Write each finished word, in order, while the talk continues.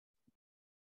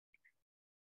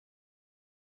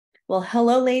Well,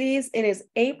 hello, ladies. It is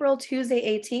April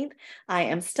Tuesday 18th. I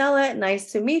am Stella.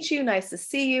 Nice to meet you. Nice to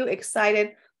see you.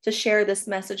 Excited to share this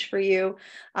message for you.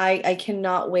 I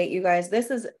cannot wait, you guys.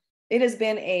 It has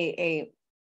been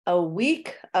a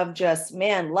week of just,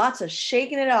 man, lots of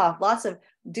shaking it off, lots of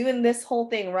doing this whole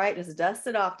thing, right? Just dust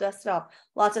it off,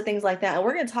 lots of things like that. And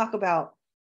we're going to talk about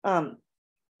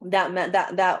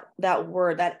that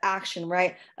word, that action,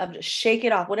 right? Of just shake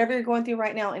it off. Whatever you're going through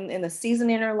right now in the season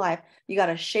in your life, you got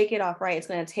to shake it off, right? It's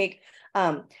going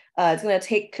to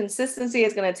take consistency.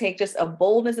 It's going to take just a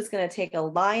boldness. It's going to take a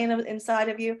lion inside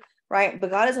of you, right? But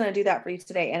God is going to do that for you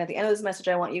today. And at the end of this message,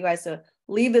 I want you guys to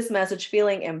leave this message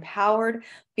feeling empowered,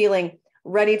 feeling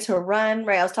ready to run,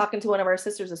 right? I was talking to one of our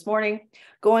sisters this morning,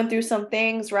 going through some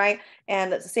things, right?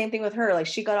 And it's the same thing with her. Like,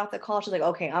 she got off the call. She's like,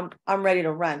 okay, I'm ready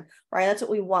to run, right? That's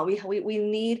what we want. We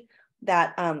need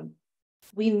that.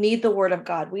 We need the word of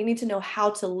God. We need to know how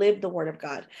to live the word of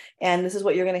God. And this is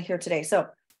what you're going to hear today. So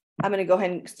I'm going to go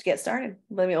ahead and get started.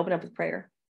 Let me open up with prayer.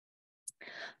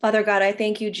 Father God, I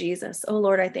thank you, Jesus. Oh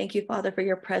Lord, I thank you, Father, for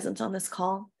your presence on this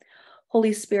call.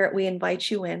 Holy Spirit, we invite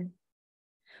you in.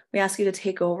 We ask you to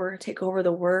take over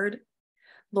the word.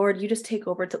 Lord, you just take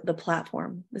over the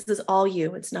platform. This is all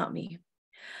you. It's not me.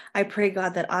 I pray,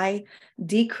 God, that I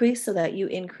decrease so that you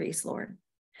increase, Lord.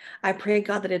 I pray,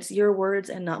 God, that it's your words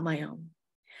and not my own.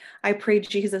 I pray,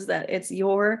 Jesus, that it's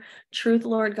your truth,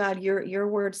 Lord God, your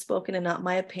words spoken and not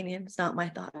my opinions, not my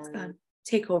thoughts, God.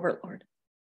 Take over, Lord.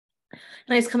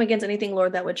 And I just come against anything,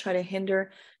 Lord, that would try to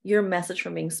hinder your message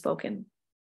from being spoken.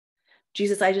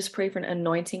 Jesus, I just pray for an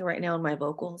anointing right now in my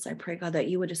vocals. I pray, God, that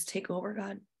you would just take over,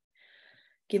 God.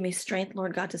 Give me strength,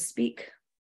 Lord God, to speak.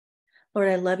 Lord,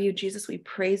 I love you, Jesus. We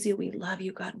praise you. We love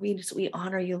you, God. We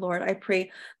honor you, Lord. I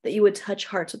pray that you would touch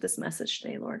hearts with this message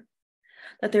today, Lord.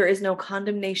 That there is no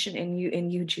condemnation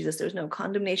in you, Jesus. There's no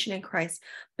condemnation in Christ,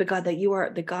 but God, that you are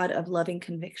the God of loving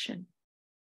conviction.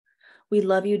 We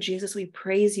love you, Jesus. We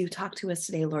praise you. Talk to us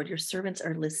today, Lord. Your servants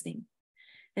are listening.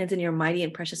 And it's in your mighty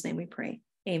and precious name we pray.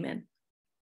 Amen.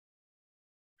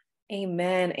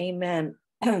 Amen. Amen.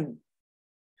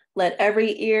 Let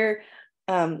every ear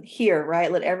hear, right?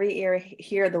 Let every ear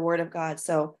hear the word of God.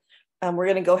 So we're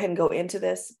going to go ahead and go into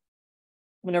this.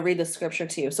 I'm going to read the scripture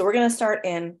to you. So we're going to start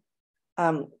in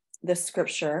this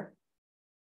scripture.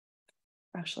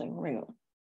 Actually,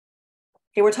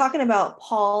 we're talking about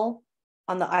Paul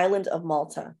on the island of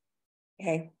Malta.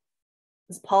 Okay.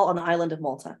 This is Paul on the island of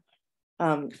Malta.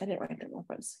 I didn't write that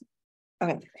reference.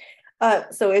 Okay.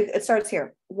 So it starts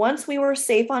here. Once we were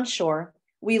safe on shore,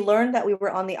 we learned that we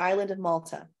were on the island of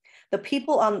Malta. The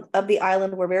people of the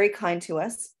island were very kind to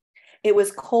us. It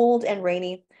was cold and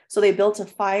rainy, so they built a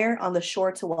fire on the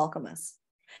shore to welcome us.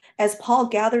 As Paul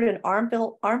gathered an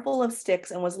armful of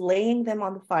sticks and was laying them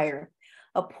on the fire,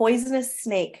 a poisonous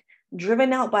snake,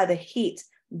 driven out by the heat,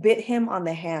 bit him on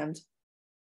the hand.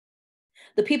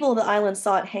 The people of the island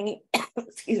saw it hanging,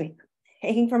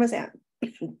 hanging from his hand.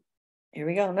 Here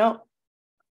we go. No.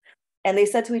 And they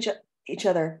said to each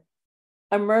other,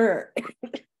 a murderer.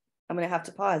 I'm going to have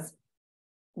to pause.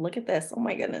 Look at this. Oh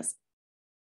my goodness.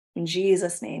 In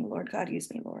Jesus' name, Lord God, use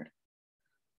me, Lord.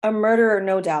 A murderer,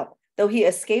 no doubt. Though he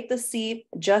escaped the sea,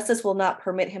 justice will not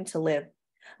permit him to live.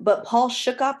 But Paul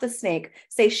shook off the snake.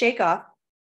 Say, shake off.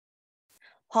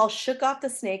 Paul shook off the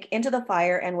snake into the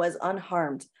fire and was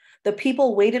unharmed. The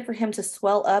people waited for him to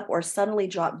swell up or suddenly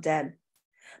drop dead.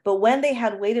 But when they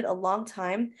had waited a long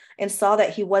time and saw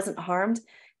that he wasn't harmed,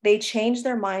 they changed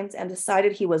their minds and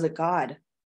decided he was a god.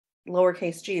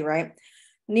 Lowercase g, right?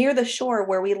 Near the shore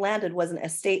where we landed was an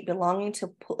estate belonging to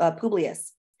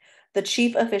Publius, the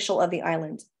chief official of the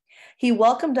island. He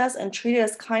welcomed us and treated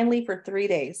us kindly for 3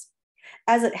 days.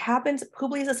 As it happened,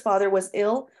 Publius' father was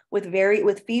ill with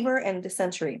fever and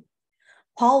dysentery.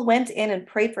 Paul went in and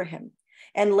prayed for him,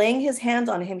 and laying his hands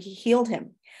on him, he healed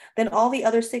him. Then all the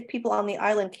other sick people on the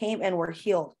island came and were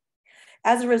healed.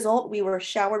 As a result, we were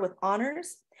showered with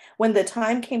honors. When the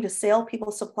time came to sail,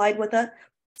 people supplied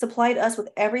us with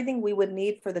everything we would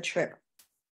need for the trip.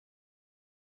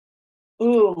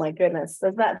 Oh my goodness.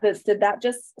 Did that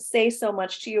just say so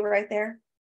much to you right there?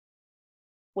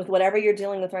 With whatever you're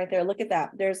dealing with right there, look at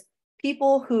that. There's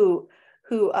people who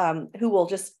will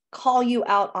just call you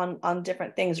out on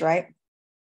different things, right?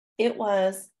 It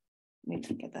was, let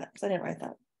me get that because I didn't write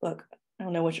that book. I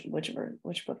don't know which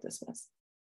book this was.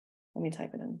 Let me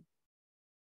type it in.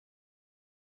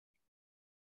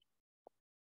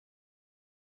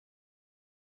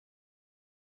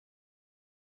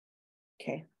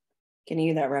 Okay, can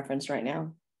you that reference right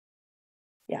now?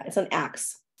 Yeah, it's on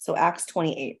Acts. So Acts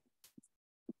 28.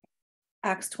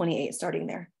 Acts 28, starting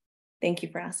there. Thank you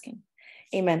for asking.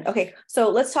 Amen. Okay, so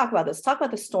let's talk about this. Talk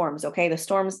about the storms, okay? The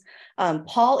storms,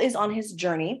 Paul is on his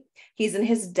journey. He's in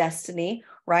his destiny,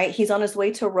 right? He's on his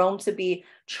way to Rome to be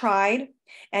tried,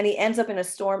 and he ends up in a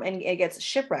storm and it gets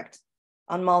shipwrecked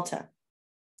on Malta,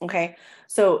 okay?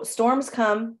 So storms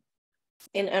come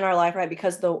in our life, right?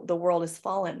 Because the world is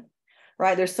fallen,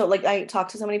 right? There's so, like, I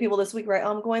talked to so many people this week, right?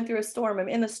 Oh, I'm going through a storm. I'm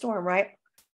in the storm, right?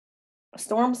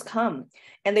 Storms come,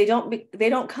 and they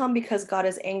don't come because God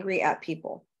is angry at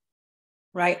people,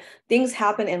 right? Things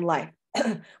happen in life.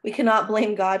 We cannot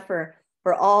blame God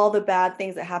for all the bad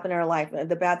things that happen in our life,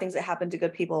 the bad things that happen to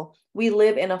good people. We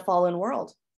live in a fallen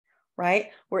world, right?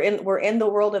 We're in the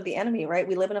world of the enemy, right?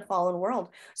 We live in a fallen world.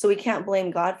 So we can't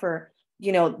blame God for,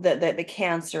 the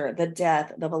cancer, the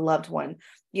death of a loved one.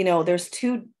 There's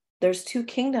two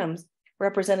kingdoms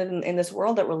represented in this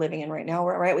world that we're living in right now,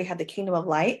 right? We have the kingdom of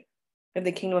light and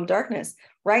the kingdom of darkness.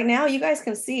 Right now, you guys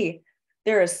can see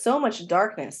there is so much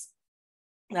darkness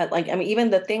that, like, I mean, even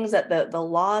the things that the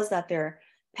laws that they're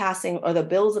passing or the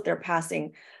bills that they're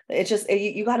passing, it's just,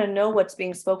 you got to know what's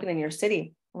being spoken in your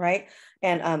city, right?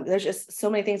 And there's just so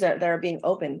many things that are being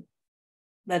opened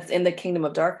that's in the kingdom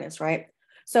of darkness, right?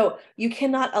 So you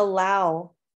cannot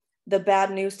allow the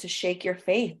bad news to shake your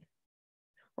faith,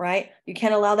 right? You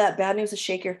can't allow that bad news to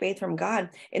shake your faith from God.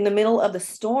 In the middle of the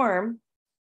storm,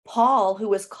 Paul, who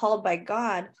was called by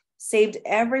God, saved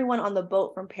everyone on the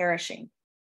boat from perishing,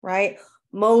 right?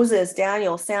 Moses,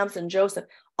 Daniel, Samson, Joseph,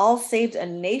 all saved a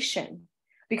nation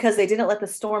because they didn't let the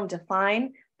storm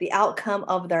define the outcome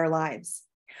of their lives.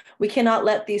 We cannot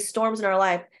let these storms in our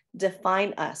life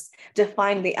define us,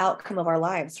 define the outcome of our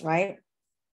lives, right?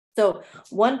 So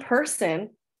one person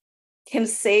can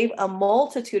save a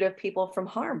multitude of people from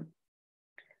harm.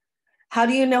 How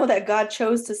do you know that God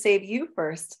chose to save you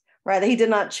first, right? That he did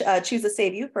not choose to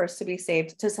save you first to be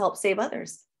saved, to help save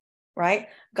others, right?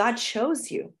 God chose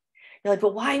you. You're like,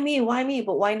 but why me? Why me?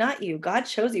 But why not you? God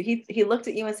chose you. He looked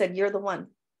at you and said, you're the one.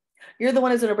 You're the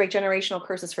one who's going to break generational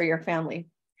curses for your family.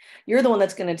 You're the one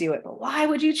that's going to do it. But why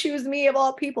would you choose me of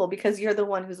all people? Because you're the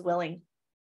one who's willing.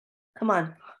 Come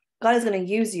on. God is going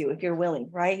to use you if you're willing,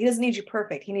 right? He doesn't need you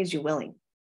perfect. He needs you willing.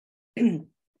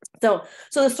 So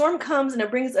the storm comes and it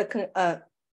brings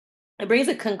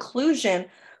a conclusion,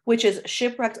 which is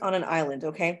shipwrecked on an island,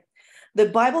 okay? The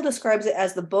Bible describes it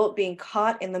as the boat being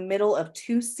caught in the middle of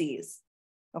two seas,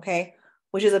 okay?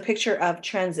 Which is a picture of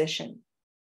transition,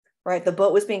 right? The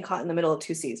boat was being caught in the middle of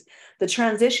two seas. The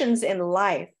transitions in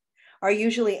life are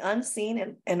usually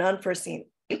unseen and unforeseen.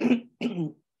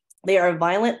 They are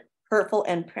violent, hurtful,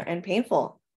 and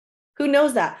painful. Who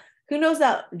knows that? Who knows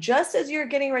that just as you're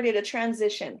getting ready to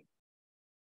transition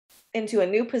into a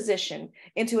new position,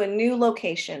 into a new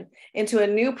location, into a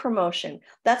new promotion,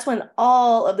 that's when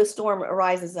all of the storm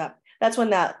rises up. That's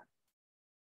when that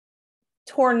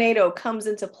tornado comes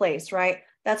into place, right?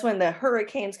 That's when the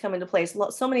hurricanes come into place.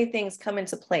 So many things come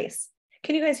into place.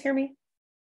 Can you guys hear me?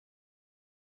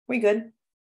 We good?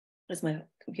 Just my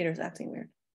computer's acting weird.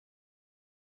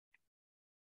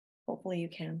 Hopefully you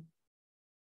can.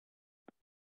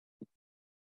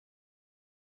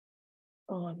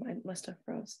 Oh, I must have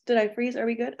froze. Did I freeze? Are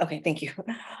we good? Okay, thank you.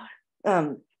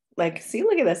 See,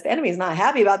 look at this. The enemy's not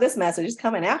happy about this message. He's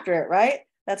coming after it, right?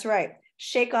 That's right.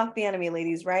 Shake off the enemy,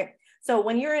 ladies, right? So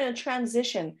when you're in a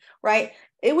transition, right,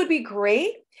 it would be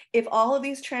great if all of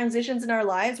these transitions in our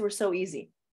lives were so easy.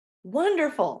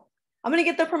 Wonderful. I'm going to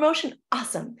get the promotion.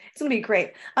 Awesome. It's going to be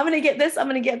great. I'm going to get this. I'm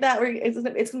going to get that. It's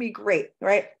going to be great,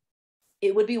 right?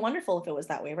 It would be wonderful if it was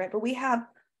that way, right? But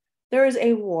there is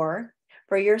a war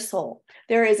for your soul.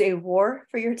 There is a war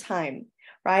for your time,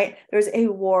 right? There's a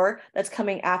war that's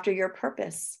coming after your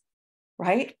purpose,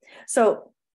 right?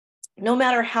 So no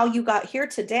matter how you got here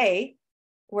today,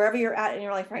 wherever you're at in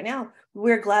your life right now,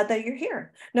 we're glad that you're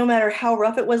here. No matter how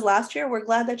rough it was last year, we're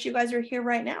glad that you guys are here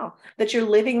right now, that you're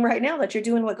living right now, that you're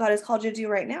doing what God has called you to do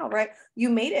right now, right? You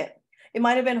made it. It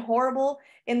might have been horrible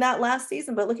in that last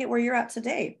season, but look at where you're at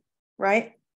today,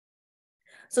 right?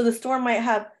 So the storm might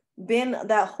have been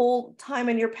that whole time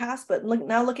in your past, but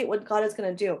now look at what God is going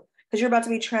to do, because you're about to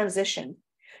be transitioned.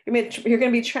 You're going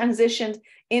to be transitioned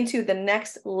into the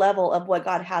next level of what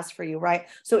God has for you, right?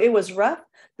 So it was rough.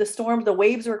 The storm, the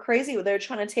waves were crazy. They're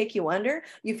trying to take you under.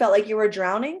 You felt like you were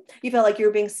drowning. You felt like you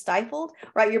were being stifled,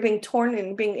 right? You're being torn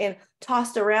and being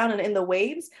tossed around and in the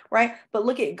waves, right? But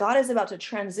look at, God is about to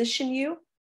transition you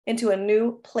into a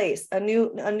new place, a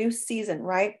new season,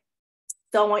 right?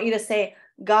 So I want you to say,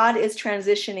 God is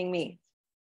transitioning me.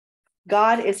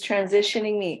 God is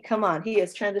transitioning me. Come on, he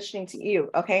is transitioning to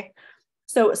you, okay?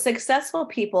 So successful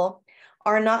people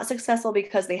are not successful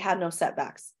because they had no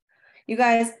setbacks. You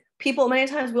guys, People, many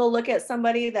times we'll look at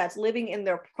somebody that's living in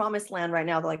their promised land right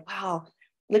now. They're like, wow,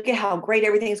 look at how great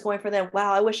everything's going for them.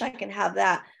 Wow, I wish I can have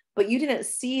that. But you didn't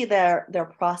see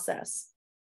their process,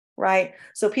 right?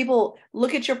 So people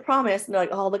look at your promise and they're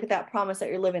like, oh, look at that promise that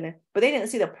you're living in. But they didn't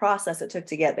see the process it took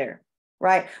to get there,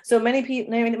 right? So many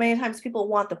people, many times people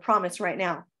want the promise right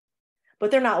now,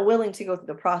 but they're not willing to go through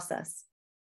the process.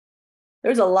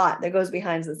 There's a lot that goes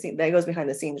behind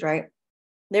the scenes, right?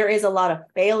 There is a lot of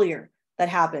failure that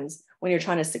happens when you're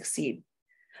trying to succeed.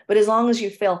 But as long as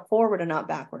you fail forward and not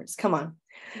backwards, come on.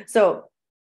 So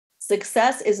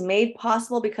success is made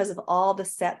possible because of all the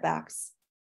setbacks.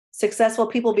 Successful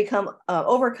people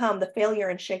overcome the failure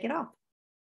and shake it off.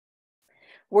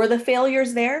 Were the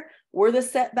failures there? Were the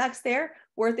setbacks there?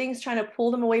 Were things trying to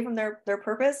pull them away from their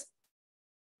purpose,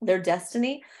 their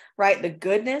destiny, right? The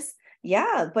goodness?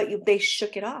 Yeah, but they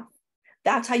shook it off.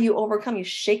 That's how you overcome. You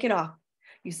shake it off.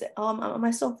 You say, oh, am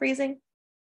I still freezing?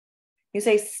 You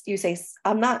say,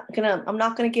 I'm not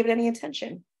gonna give it any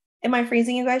attention. Am I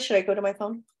freezing, you guys? Should I go to my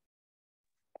phone?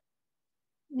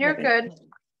 You're good.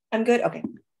 I'm good. Okay.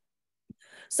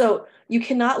 So you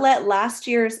cannot let last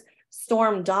year's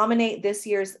storm dominate this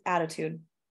year's attitude.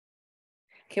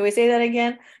 Can we say that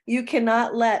again? You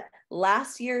cannot let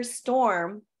last year's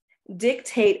storm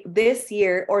dictate this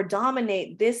year or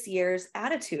dominate this year's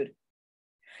attitude.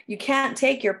 You can't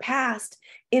take your past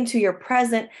into your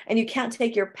present, and you can't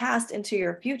take your past into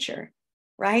your future,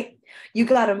 right? You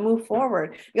got to move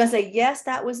forward. You got to say, yes,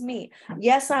 that was me.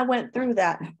 Yes, I went through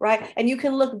that, right? And you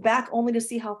can look back only to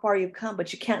see how far you've come,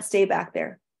 but you can't stay back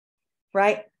there,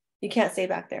 right? You can't stay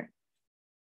back there.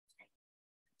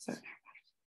 Sorry.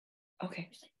 Okay.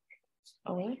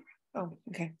 Oh, really? Oh,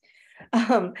 okay.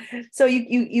 So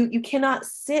you cannot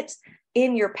sit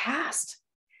in your past,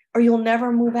 or you'll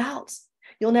never move out.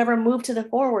 You'll never move to the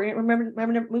forward.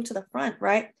 Remember to move to the front,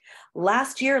 right?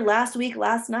 Last year, last week,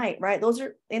 last night, right? Those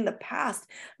are in the past.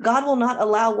 God will not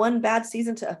allow one bad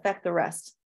season to affect the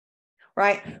rest,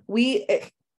 right? We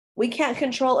can't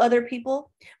control other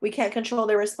people. We can't control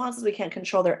their responses. We can't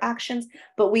control their actions,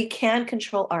 but we can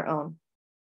control our own,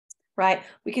 right?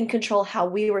 We can control how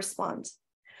we respond.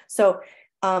 So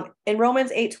in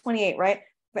Romans 8:28, right?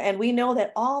 And we know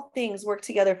that all things work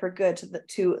together for good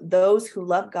to those who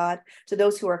love God, to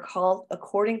those who are called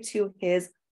according to his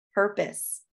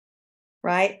purpose,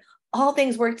 right? All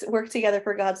things work together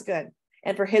for God's good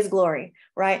and for his glory,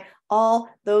 right? All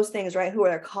those things, right?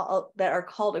 That are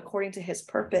called according to his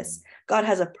purpose. God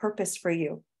has a purpose for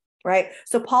you, right?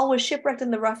 So Paul was shipwrecked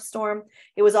in the rough storm.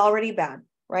 It was already bad,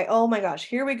 right? Oh my gosh,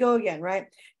 here we go again, right?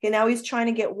 Okay, now he's trying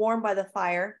to get warm by the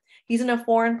fire. He's in a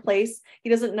foreign place. He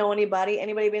doesn't know anybody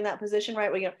be in that position, right?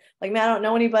 Well, like, man, I don't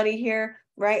know anybody here,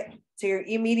 right? So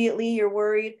you're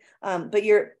worried, but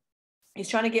he's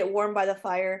trying to get warm by the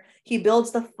fire. He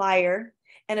builds the fire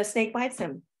and a snake bites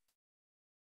him.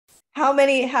 How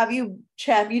many have you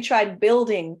tried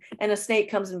building and a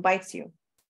snake comes and bites you,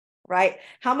 right?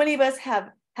 How many of us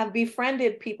have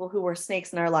befriended people who were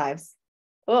snakes in our lives?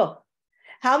 Oh,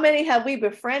 how many have we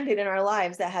befriended in our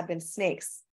lives that have been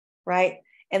snakes, right?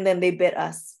 And then they bit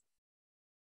us,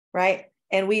 right?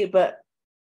 But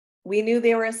we knew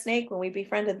they were a snake when we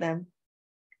befriended them.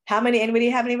 Anybody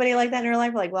have anybody like that in your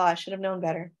life? Like, well, I should have known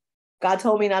better. God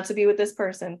told me not to be with this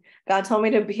person. God told me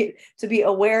to be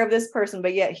aware of this person,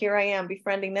 but yet here I am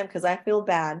befriending them because I feel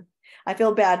bad.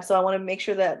 So I want to make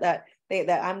sure that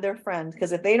I'm their friend,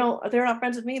 because if they're not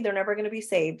friends with me, they're never going to be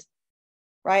saved,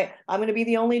 right? I'm going to be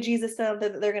the only Jesus that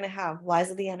they're going to have.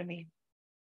 Lies of the enemy,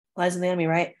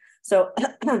 right? So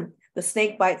the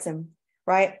snake bites him,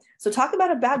 right? So talk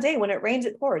about a bad day. When it rains,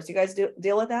 it pours. You guys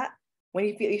deal with that? When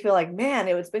you feel like, man,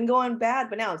 it's been going bad,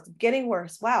 but now it's getting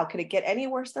worse. Wow, could it get any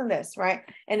worse than this, right?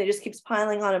 And it just keeps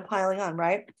piling on,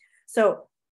 right? So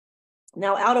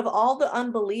now out of all the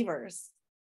unbelievers,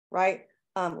 right?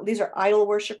 These are idol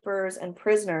worshipers and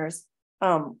prisoners.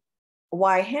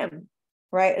 Why him,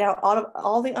 right? Now out of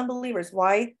all the unbelievers,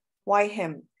 why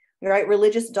him, right?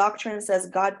 Religious doctrine says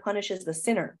God punishes the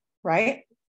sinner, right?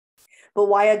 But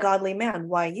why a godly man?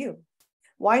 Why you?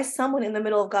 Why someone in the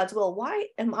middle of God's will? Why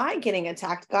am I getting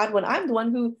attacked, God, when I'm the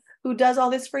one who does all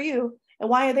this for you? And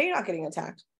why are they not getting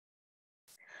attacked?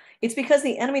 It's because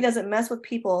the enemy doesn't mess with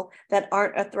people that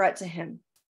aren't a threat to him.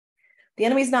 The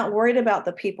enemy's not worried about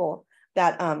the people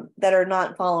that are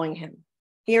not following him.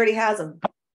 He already has them.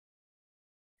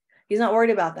 He's not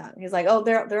worried about that. He's like, oh,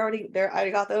 they're already there.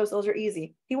 I got those. Those are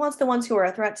easy. He wants the ones who are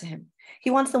a threat to him. He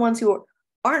wants the ones who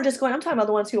aren't just going. I'm talking about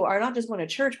the ones who are not just going to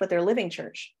church, but they're living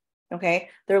church. Okay,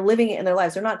 they're living it in their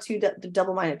lives. They're not two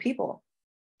double-minded people,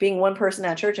 being one person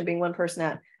at church and being one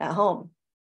person at home.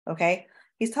 Okay,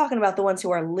 he's talking about the ones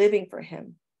who are living for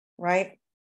him, right?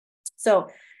 So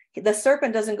the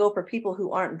serpent doesn't go for people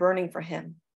who aren't burning for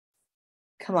him.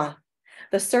 Come on.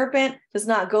 The serpent does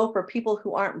not go for people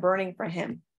who aren't burning for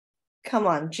him. Come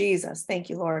on, Jesus. Thank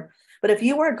you, Lord. But if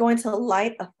you are going to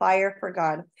light a fire for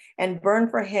God and burn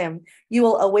for him, you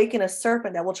will awaken a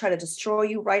serpent that will try to destroy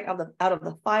you right out of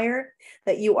the fire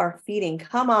that you are feeding.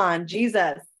 Come on,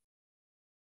 Jesus.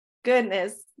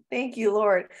 Goodness. Thank you,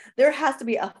 Lord. There has to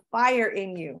be a fire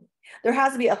in you. There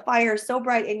has to be a fire so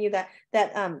bright in you that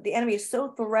the enemy is so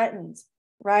threatened,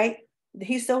 right?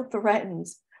 He's so threatened,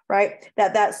 right?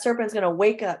 That serpent's going to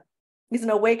wake up. He's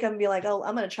going to wake up and be like, oh,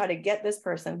 I'm going to try to get this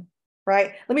person,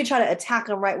 right? Let me try to attack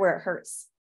him right where it hurts,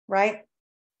 right?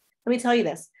 Let me tell you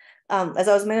this. As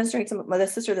I was ministering to my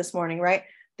sister this morning, right?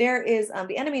 There is,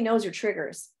 the enemy knows your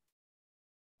triggers.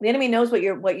 The enemy knows what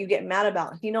you get mad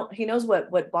about. He knows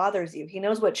what bothers you. He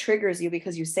knows what triggers you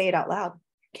because you say it out loud.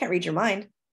 Can't read your mind.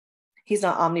 He's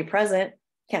not omnipresent,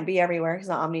 can't be everywhere. He's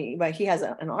not but he has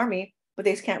an army, but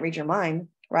they can't read your mind,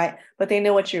 right? But they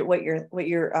know what you're going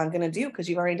to do because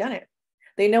you've already done it.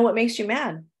 They know what makes you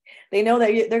mad. They know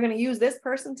that they're going to use this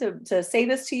person to say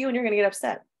this to you, and you're going to get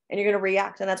upset and you're going to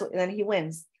react, and then he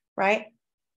wins, right?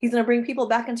 He's going to bring people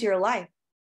back into your life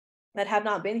that have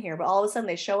not been here, but all of a sudden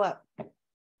they show up.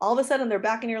 All of a sudden they're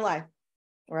back in your life,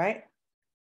 right?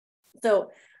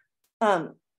 So,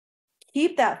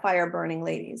 keep that fire burning,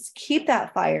 ladies. Keep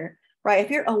that fire, right?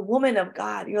 If you're a woman of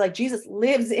God, you're like, Jesus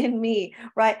lives in me,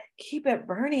 right? Keep it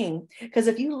burning. Because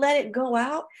if you let it go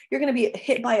out, you're going to be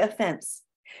hit by offense.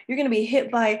 You're going to be hit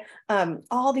by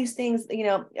all these things,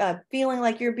 feeling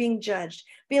like you're being judged,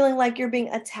 feeling like you're being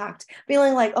attacked,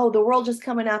 feeling like, oh, the world just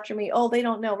coming after me. Oh, they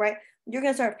don't know, right? You're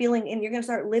going to start feeling, and you're going to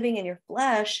start living in your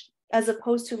flesh as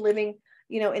opposed to living,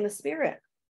 in the spirit,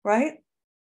 right?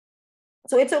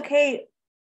 So it's okay,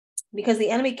 because the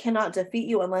enemy cannot defeat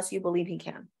you unless you believe he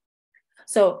can.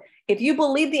 So if you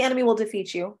believe the enemy will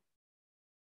defeat you,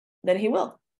 then he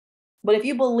will. But if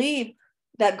you believe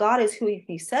that God is who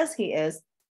he says he is,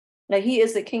 that he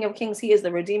is the King of Kings, he is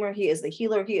the Redeemer, he is the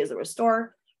healer, he is the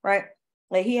restorer, right?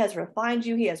 Like he has refined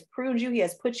you, he has pruned you, he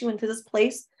has put you into this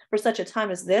place for such a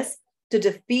time as this to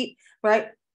defeat, right?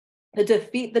 To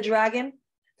defeat the dragon.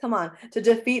 Come on, to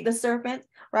defeat the serpent,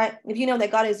 right? If you know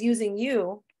that God is using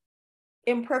you,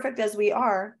 imperfect as we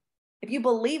are, if you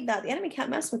believe that, the enemy can't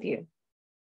mess with you,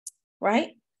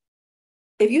 right?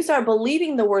 If you start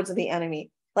believing the words of the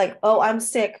enemy, like, oh, I'm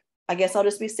sick, I guess I'll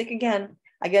just be sick again.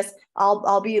 I guess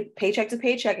I'll be paycheck to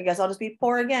paycheck. I guess I'll just be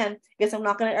poor again. I guess I'm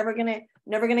never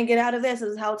gonna get out of this. This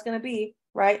is how it's gonna be,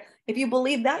 right? If you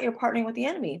believe that, you're partnering with the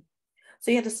enemy.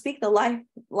 So you have to speak the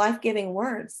life-giving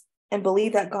words and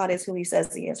believe that God is who he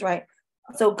says he is, right?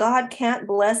 So God can't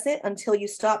bless it until you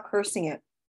stop cursing it.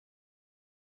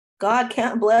 God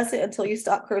can't bless it until you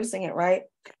stop cursing it, right?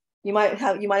 You might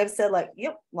have said like,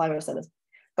 yep, well, I would have said this,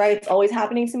 right? It's always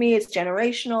happening to me. It's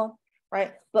generational,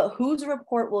 right? But whose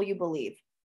report will you believe?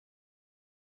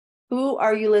 Who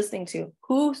are you listening to?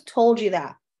 Who told you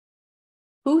that?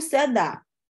 Who said that?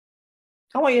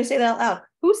 I want you to say that out loud.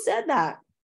 Who said that?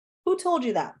 Who told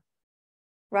you that?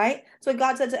 Right? So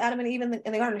God said to Adam and Eve in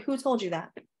the garden, who told you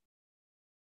that?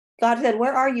 God said,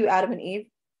 where are you, Adam and Eve?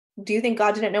 Do you think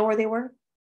God didn't know where they were?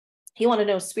 He wanted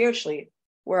to know spiritually,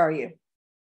 where are you?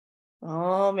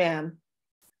 Oh man,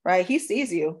 right? He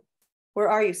sees you. Where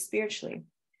are you spiritually?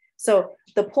 So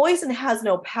the poison has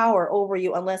no power over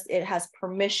you unless it has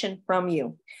permission from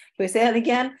you. Can we say that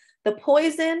again? The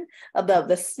poison of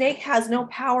the snake has no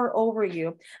power over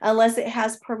you unless it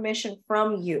has permission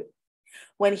from you.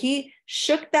 When he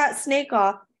shook that snake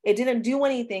off, it didn't do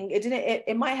anything.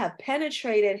 It might have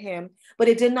penetrated him, but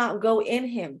it did not go in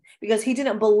him because he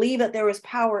didn't believe that there was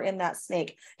power in that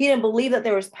snake. He didn't believe that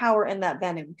there was power in that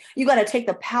venom. You got to take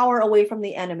the power away from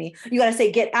the enemy. You got to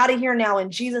say, get out of here now in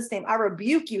Jesus' name. I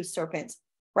rebuke you, serpent,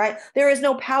 right? There is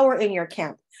no power in your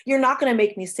camp. You're not going to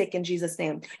make me sick in Jesus'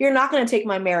 name. You're not going to take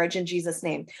my marriage in Jesus'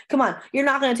 name. Come on. You're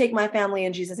not going to take my family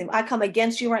in Jesus' name. I come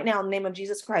against you right now in the name of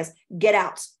Jesus Christ. Get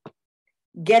out.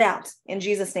 Get out in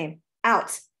Jesus' name.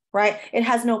 Out. Right? It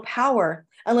has no power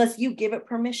unless you give it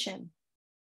permission.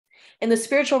 In the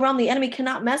spiritual realm, the enemy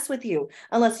cannot mess with you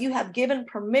unless you have given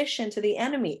permission to the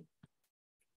enemy.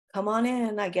 Come on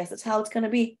in. I guess that's how it's going to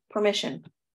be. Permission.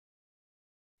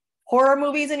 Horror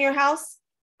movies in your house?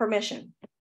 Permission.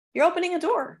 You're opening a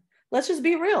door. Let's just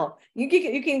be real. You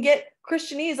can get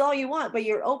Christianese all you want, but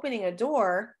you're opening a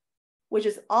door, which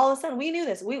is all of a sudden, we knew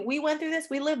this. We went through this.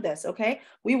 We lived this, okay?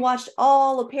 We watched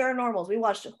all the paranormals. We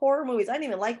watched horror movies. I didn't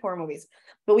even like horror movies,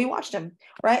 but we watched them,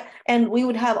 right? And we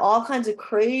would have all kinds of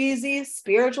crazy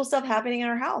spiritual stuff happening in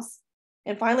our house.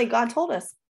 And finally, God told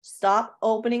us, stop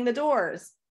opening the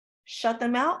doors. Shut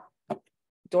them out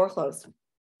door closed.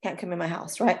 Can't come in my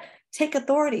house, right? Take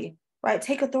authority, right?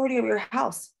 Take authority over your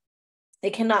house.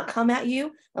 It cannot come at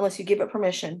you unless you give it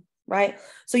permission, right?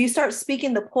 So you start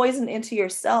speaking the poison into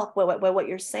yourself by what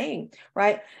you're saying,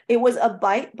 right? It was a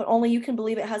bite, but only you can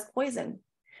believe it has poison.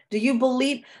 Do you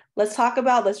believe? Let's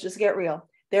just get real.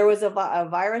 There was a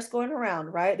virus going around,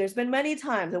 right? There's been many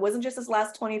times. It wasn't just this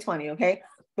last 2020, okay?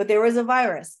 But there was a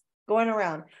virus going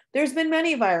around. There's been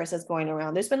many viruses going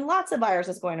around. There's been lots of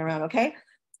viruses going around, okay?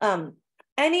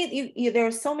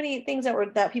 There's so many things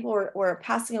that people were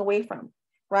passing away from,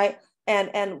 right?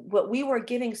 And what we were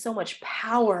giving so much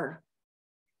power.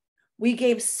 We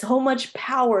gave so much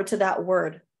power to that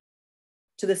word,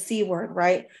 to the C word,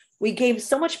 right? We gave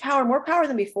so much power, more power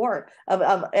than before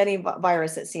of any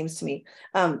virus, it seems to me.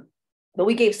 But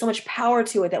we gave so much power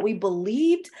to it that we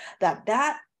believed that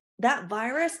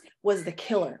virus was the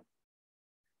killer.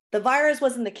 The virus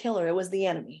wasn't the killer, it was the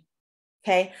enemy.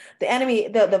 Okay. The enemy,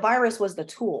 the virus was the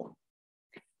tool.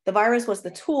 The virus was the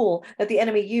tool that the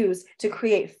enemy used to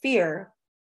create fear,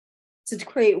 to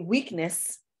create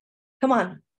weakness. Come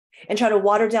on. And try to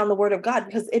water down the word of God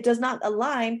because it does not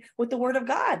align with the word of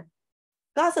God.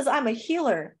 God says, I'm a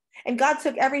healer. And God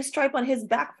took every stripe on his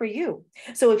back for you.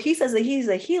 So if he says that he's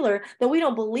a healer, then we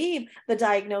don't believe the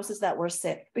diagnosis that we're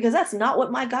sick, because that's not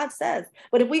what my God says.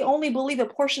 But if we only believe a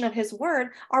portion of his word,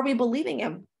 are we believing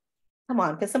him? Come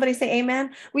on, can somebody say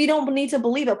amen? We don't need to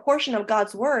believe a portion of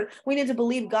God's word. We need to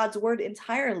believe God's word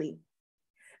entirely.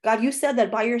 God, you said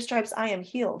that by your stripes I am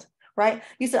healed, right?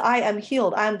 You said I am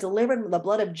healed. I am delivered. The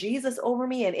blood of Jesus over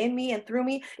me and in me and through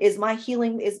me is my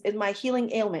healing, is my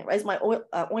healing ailment, right? Is my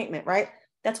ointment, right?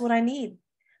 That's what I need.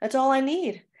 That's all I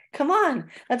need. Come on.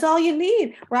 That's all you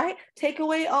need, right? Take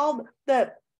away all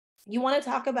you want to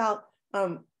talk about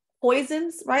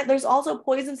poisons, right? There's also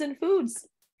poisons in foods.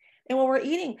 And what we're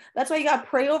eating, that's why you got to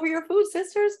pray over your food,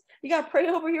 sisters. You got to pray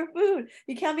over your food.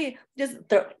 You can't be just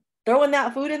throwing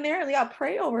that food in there. You got to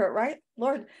pray over it, right?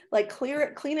 Lord, like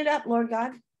clean it up, Lord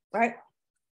God, right?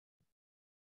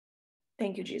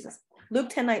 Thank you, Jesus. Luke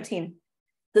 10:19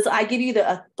 says, I give you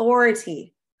the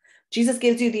authority. Jesus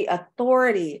gives you the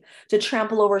authority to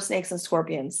trample over snakes and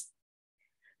scorpions.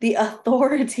 The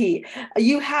authority.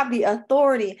 You have the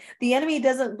authority. The enemy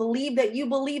doesn't believe that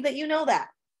you know that.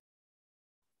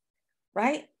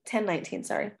 Right? 10:19,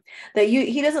 sorry.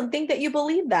 He doesn't think that you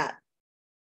believe that.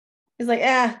 He's like,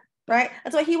 right?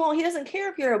 That's why he doesn't care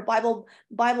if you're a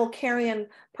Bible carrying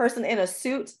person in a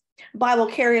suit, Bible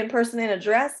carrying person in a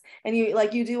dress, and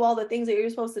you do all the things that you're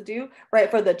supposed to do,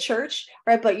 right, for the church,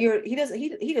 right? But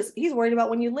he's worried about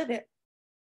when you live it.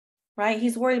 Right?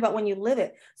 He's worried about when you live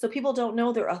it. So people don't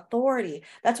know their authority.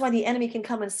 That's why the enemy can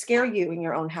come and scare you in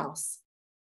your own house.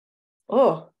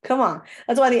 Oh, come on.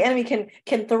 That's why the enemy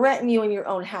can threaten you in your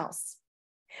own house.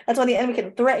 That's why the enemy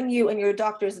can threaten you in your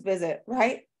doctor's visit,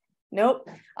 right? Nope.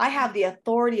 I have the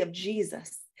authority of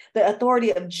Jesus, the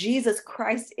authority of Jesus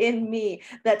Christ in me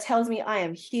that tells me I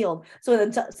am healed. So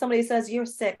then somebody says, you're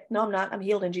sick. No, I'm not. I'm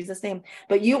healed in Jesus' name.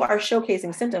 But you are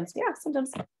showcasing symptoms. Yeah,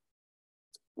 symptoms.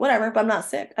 Whatever, but I'm not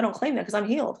sick. I don't claim that because I'm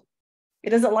healed.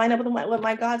 It doesn't line up with what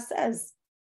my God says,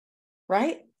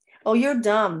 right? Oh, you're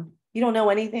dumb. You don't know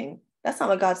anything. That's not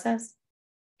what God says.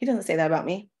 He doesn't say that about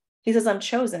me. He says I'm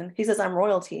chosen. He says I'm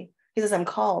royalty. He says I'm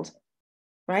called,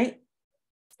 right?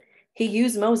 He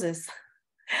used Moses,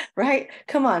 right?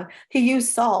 Come on. He used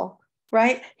Saul,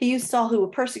 right? He used Saul who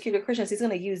persecuted Christians. He's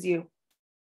going to use you.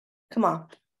 Come on.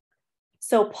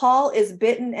 So Paul is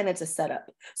bitten and it's a setup.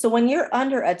 So when you're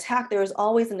under attack, there is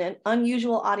always an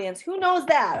unusual audience. Who knows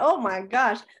that? Oh my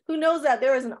gosh. Who knows that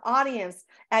there is an audience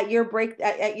at your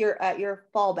at your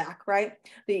fallback, right?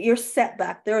 Your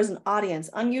setback. There is an audience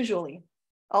unusually.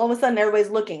 All of a sudden, everybody's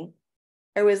looking.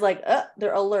 Everybody's like,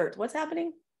 they're alert. What's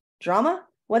happening? Drama?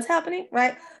 What's happening?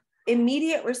 Right?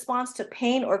 Immediate response to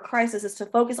pain or crisis is to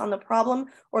focus on the problem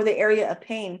or the area of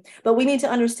pain. But we need to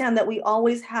understand that we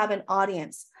always have an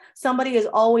audience. Somebody is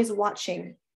always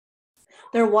watching.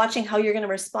 They're watching how you're going to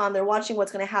respond. They're watching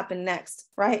what's going to happen next,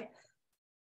 right?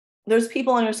 There's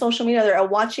people on your social media that are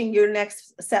watching your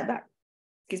next setback.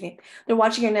 Excuse me. They're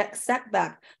watching your next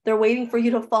setback. They're waiting for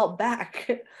you to fall back,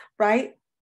 right?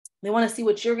 They want to see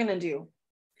what you're going to do.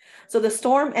 So the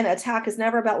storm and attack is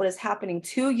never about what is happening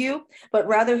to you, but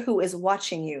rather who is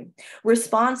watching you.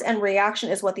 Response and reaction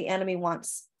is what the enemy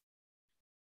wants.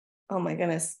 Oh my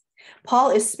goodness. Paul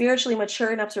is spiritually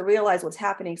mature enough to realize what's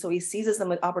happening, so he seizes them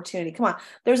with opportunity. Come on.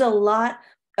 There's a lot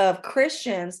of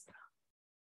Christians.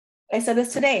 I said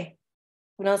this today.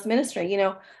 when I was ministering,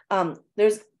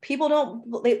 there's people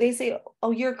they say,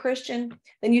 oh, you're a Christian,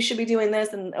 then you should be doing this,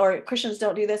 or Christians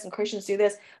don't do this and Christians do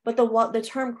this. But the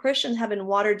term Christians have been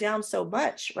watered down so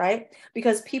much, right?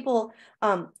 Because people,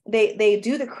 they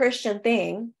do the Christian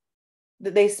thing,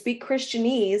 they speak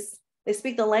Christianese, they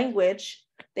speak the language,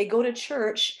 they go to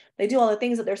church, they do all the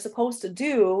things that they're supposed to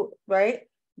do, right?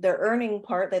 Their earning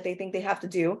part that they think they have to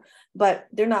do, but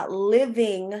they're not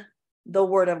living the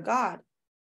word of God.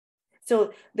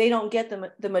 So they don't get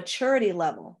the maturity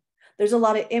level. There's a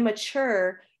lot of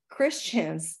immature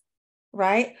Christians,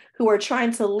 right, who are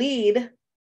trying to lead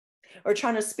or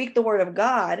trying to speak the word of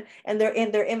God, and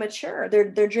they're immature.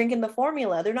 They're drinking the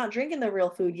formula. They're not drinking the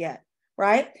real food yet,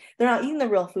 right? They're not eating the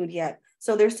real food yet.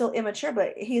 So they're still immature.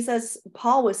 But he says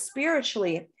Paul was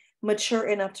spiritually mature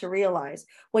enough to realize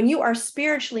when you are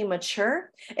spiritually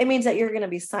mature, it means that you're going to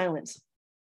be silent,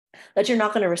 that you're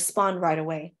not going to respond right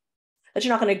away, that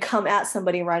you're not going to come at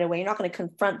somebody right away. You're not going to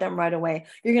confront them right away.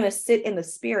 You're going to sit in the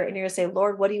spirit and you're going to say,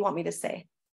 Lord, what do you want me to say?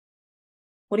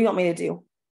 What do you want me to do?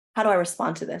 How do I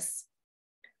respond to this?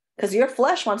 Because your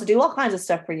flesh wants to do all kinds of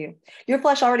stuff for you. Your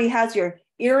flesh already has your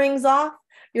earrings off.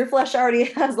 Your flesh already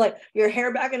has like your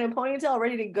hair back in a ponytail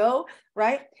ready to go,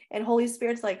 right? And Holy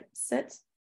Spirit's like, sit.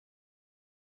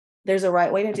 There's a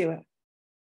right way to do it.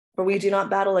 For we do not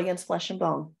battle against flesh and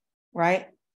bone, right?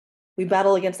 We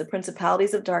battle against the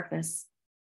principalities of darkness.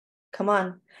 Come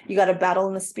on. You got to battle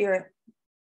in the spirit.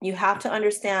 You have to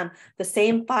understand the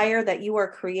same fire that you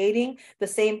are creating, the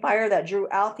same fire that drew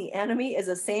out the enemy is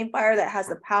the same fire that has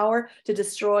the power to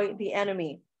destroy the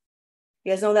enemy.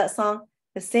 You guys know that song?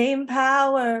 The same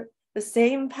power, the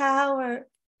same power.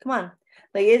 Come on.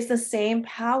 Like it's the same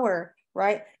power,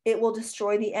 right? It will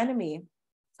destroy the enemy.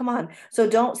 Come on. So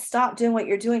don't stop doing what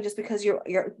you're doing just because you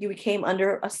became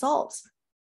under assault.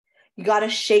 You got to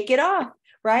shake it off,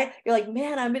 right? You're like,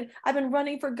 man, I've been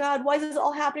running for God. Why is this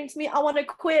all happening to me? I want to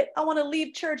quit. I want to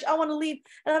leave church. I want to leave,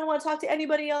 and I don't want to talk to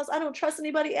anybody else. I don't trust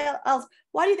anybody else.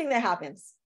 Why do you think that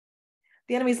happens?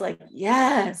 The enemy's like,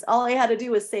 yes, all I had to do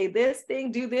was say this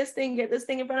thing, do this thing, get this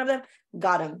thing in front of them.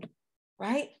 Got him,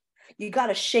 right? You got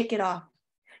to shake it off.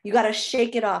 You got to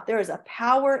shake it off. There is a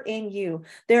power in you.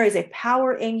 There is a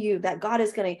power in you that God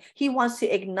is he wants to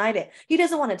ignite it. He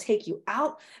doesn't want to take you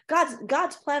out.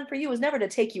 God's plan for you is never to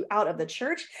take you out of the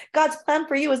church. God's plan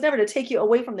for you is never to take you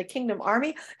away from the kingdom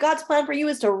army. God's plan for you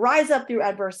is to rise up through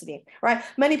adversity, right?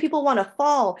 Many people want to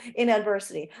fall in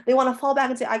adversity. They want to fall back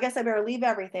and say, I guess I better leave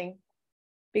everything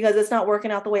because it's not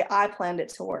working out the way I planned it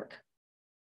to work.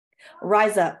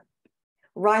 Rise up.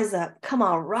 Rise up. Come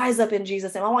on, rise up in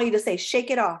Jesus' name. I want you to say, shake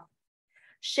it off.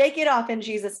 Shake it off in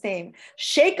Jesus' name.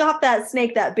 Shake off that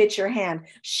snake that bit your hand.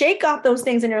 Shake off those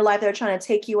things in your life that are trying to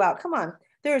take you out. Come on.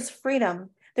 There is freedom.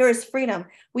 There is freedom.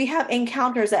 We have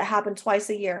encounters that happen twice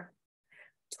a year.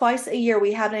 Twice a year,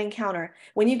 we have an encounter.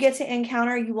 When you get to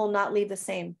encounter, you will not leave the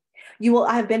same.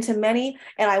 I've been to many,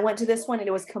 and I went to this one, and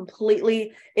it was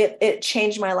completely, it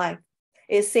changed my life.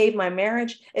 It saved my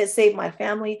marriage. It saved my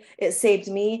family. It saved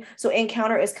me. So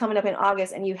Encounter is coming up in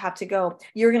August and you have to go.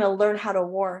 You're going to learn how to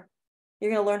war.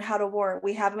 You're going to learn how to war.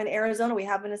 We have them in Arizona. We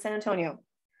have them in San Antonio.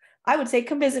 I would say,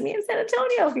 come visit me in San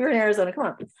Antonio if you're in Arizona. Come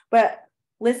on. But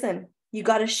listen, you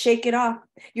got to shake it off.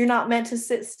 You're not meant to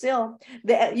sit still.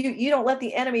 You don't let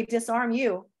the enemy disarm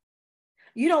you.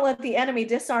 You don't let the enemy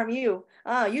disarm you.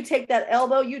 You take that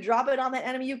elbow, you drop it on the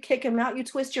enemy, you kick him out, you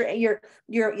twist your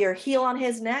heel on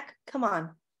his neck. Come on.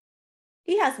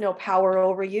 He has no power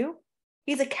over you.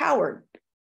 He's a coward.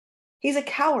 He's a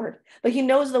coward, but he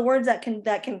knows the words that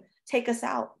can take us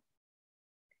out.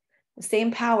 The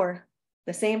same power.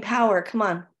 Come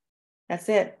on. That's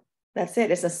it.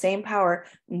 It's the same power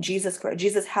in Jesus Christ.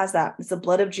 Jesus has that. It's the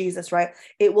blood of Jesus, right?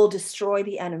 It will destroy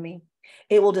the enemy.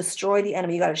 It will destroy the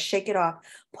enemy. You got to shake it off.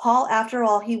 Paul, after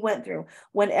all he went through,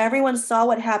 when everyone saw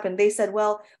what happened, they said,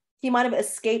 well, he might have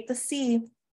escaped the sea,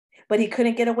 but he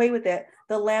couldn't get away with it.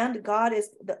 The land God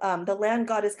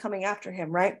is coming after him,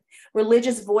 right?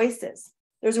 Religious voices.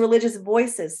 There's religious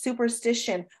voices,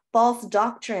 superstition, false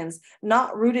doctrines,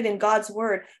 not rooted in God's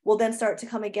word will then start to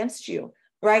come against you,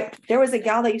 right? There was a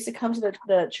gal that used to come to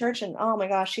the church, and oh my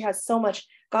gosh, she has so much.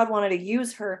 God wanted to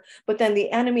use her, but then the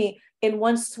enemy in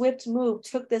one swift move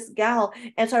took this gal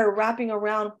and started wrapping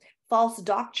around false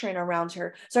doctrine around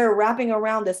her, started wrapping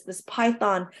around this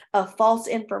python of false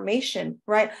information,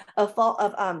 right? Of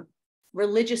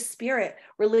religious spirit,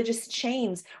 religious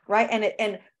chains, right?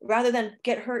 And rather than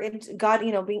get her into God,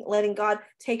 letting God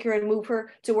take her and move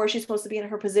her to where she's supposed to be in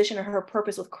her position or her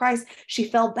purpose with Christ, she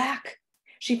fell back.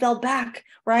 She fell back,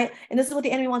 right? And this is what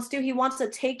the enemy wants to do. He wants to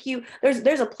take you.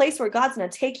 There's a place where God's going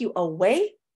to take you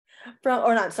away, from,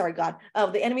 or not, sorry, God,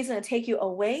 the enemy's going to take you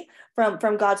away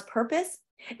from God's purpose.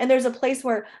 And there's a place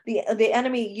where the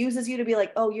enemy uses you to be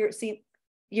like, oh,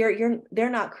 they're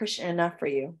not Christian enough for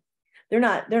you. They're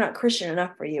not Christian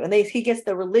enough for you. And he gets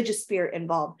the religious spirit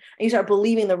involved, and you start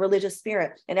believing the religious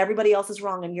spirit, and everybody else is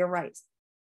wrong and you're right.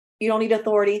 You don't need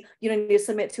authority. You don't need to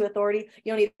submit to authority.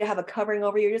 You don't need to have a covering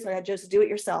over you. You're just going to just do it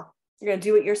yourself. You're going to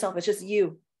do it yourself. It's just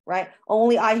you, right?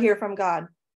 Only I hear from God.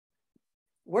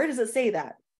 Where does it say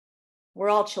that? We're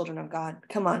all children of God.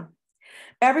 Come on.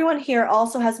 Everyone here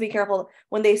also has to be careful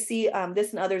when they see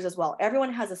this and others as well.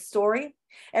 Everyone has a story.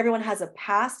 Everyone has a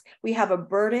past. We have a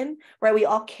burden, right? We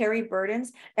all carry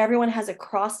burdens. Everyone has a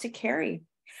cross to carry,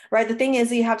 right? The thing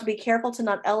is, you have to be careful to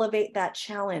not elevate that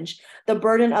challenge, the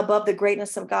burden above the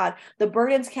greatness of God. The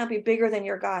burdens can't be bigger than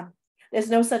your God. There's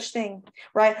no such thing,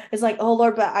 right? It's like, oh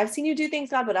Lord, but I've seen you do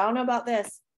things, God, but I don't know about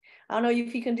this. I don't know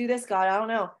if you can do this, God. I don't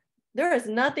know. There is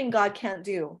nothing God can't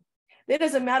do. It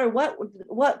doesn't matter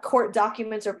what court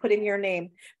documents are put in your name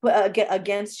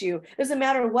against you. It doesn't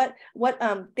matter what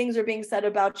things are being said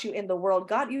about you in the world.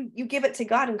 God, you give it to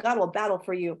God, and God will battle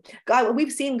for you. God,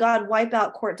 we've seen God wipe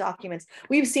out court documents.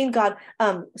 We've seen God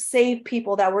save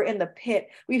people that were in the pit.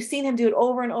 We've seen him do it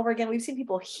over and over again. We've seen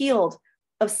people healed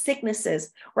of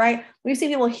sicknesses, right? We've seen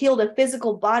people healed of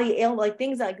physical body ailments, like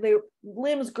things like their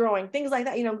limbs growing, things like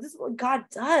that. This is what God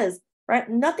does, right?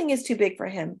 Nothing is too big for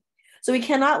him. So we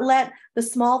cannot let the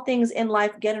small things in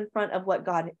life get in front of what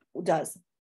God does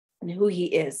and who he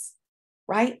is,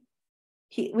 right?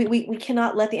 We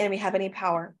cannot let the enemy have any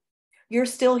power. You're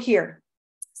still here.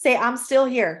 Say, I'm still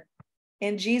here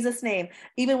in Jesus' name.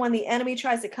 Even when the enemy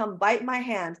tries to come bite my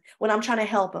hand when I'm trying to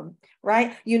help him,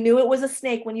 right? You knew it was a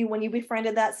snake when you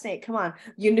befriended that snake. Come on.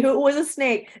 You knew it was a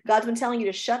snake. God's been telling you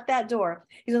to shut that door.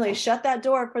 He's going to shut that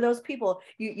door for those people.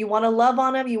 You want to love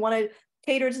on them. You want to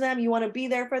cater to them, you want to be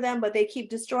there for them, but they keep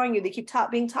destroying you. They keep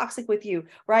being toxic with you,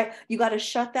 right? You got to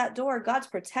shut that door. God's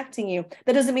protecting you.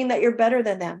 That doesn't mean that you're better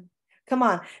than them. Come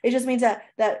on. It just means that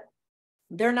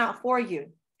they're not for you.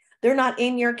 They're not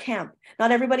in your camp.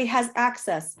 Not everybody has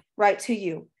access, right, to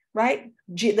you, right?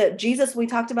 Jesus, we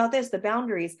talked about this, the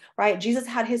boundaries, right? Jesus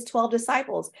had his 12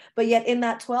 disciples, but yet in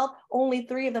that 12, only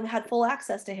 3 of them had full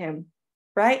access to him.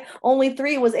 Right? Only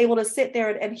 3 was able to sit there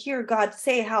and hear God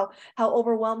say how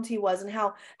overwhelmed he was, and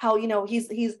how he's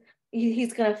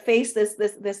going to face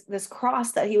this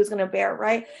cross that he was going to bear,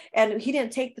 right? And he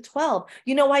didn't take the 12.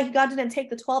 You know why God didn't take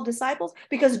the 12 disciples?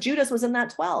 Because Judas was in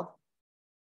that 12.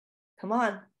 Come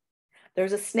on.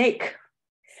 There's a snake.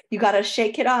 You got to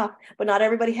shake it off, but not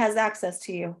everybody has access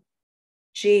to you.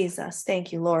 Jesus,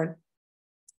 thank you, Lord.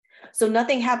 So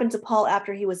nothing happened to Paul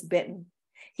after he was bitten.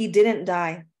 He didn't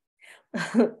die.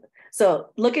 So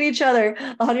look at each other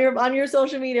on your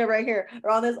social media right here, or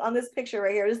on this picture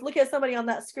right here. Just look at somebody on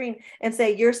that screen and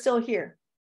say, you're still here,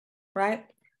 right?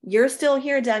 You're still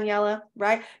here, Daniela,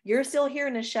 right? You're still here,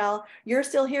 Nichelle. You're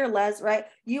still here, Les, right?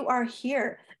 You are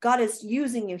here. God is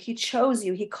using you. He chose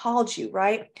you. He called you,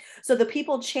 right? So the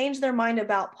people changed their mind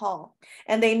about Paul,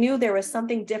 and they knew there was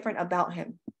something different about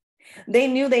him. They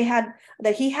knew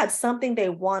that he had something they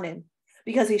wanted,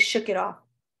 because he shook it off.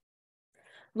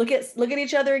 Look at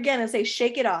each other again and say,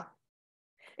 shake it off.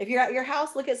 If you're at your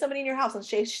house, look at somebody in your house and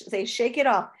say, shake it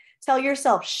off. Tell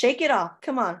yourself, shake it off.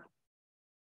 Come on.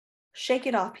 Shake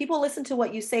it off. People listen to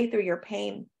what you say through your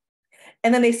pain,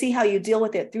 and then they see how you deal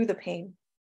with it through the pain.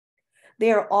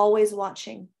 They are always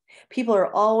watching. People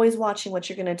are always watching what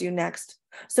you're going to do next.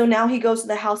 So now he goes to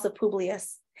the house of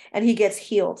Publius, and he gets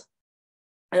healed.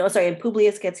 And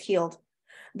Publius gets healed.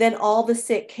 Then all the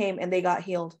sick came and they got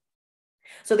healed.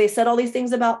 So they said all these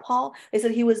things about Paul. They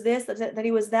said he was this, that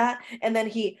he was that. And then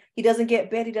he doesn't get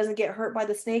bit. He doesn't get hurt by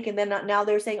the snake. And then now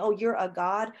they're saying, oh, you're a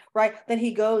god, right? Then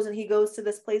he goes to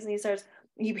this place and he starts,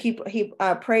 he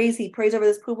prays over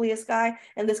this Publius guy,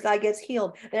 and this guy gets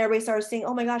healed. And everybody starts saying,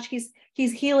 oh my gosh, he's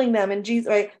healing them. And Jesus,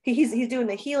 right? He's doing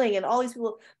the healing. And all these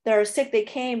people that are sick, they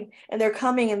came and they're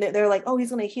coming, and they're like, oh,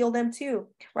 he's going to heal them too,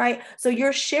 right? So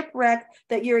your shipwreck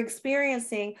that you're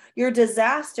experiencing, your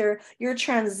disaster, your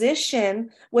transition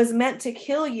was meant to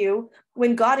kill you,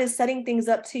 when God is setting things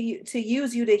up to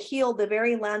use you to heal the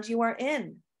very land you are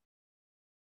in.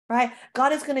 Right?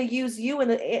 God is going to use you in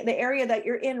the area that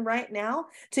you're in right now,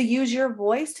 to use your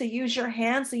voice, to use your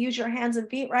hands, and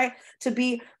feet, right? To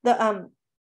be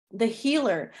the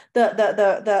healer,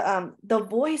 the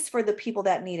voice for the people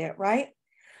that need it, right?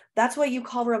 That's what you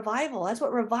call revival. That's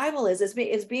what revival is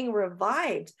being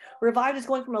revived. Revived is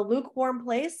going from a lukewarm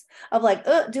place of like,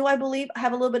 do I believe? I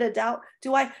have a little bit of doubt.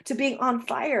 To being on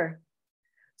fire.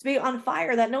 To be on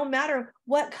fire, that no matter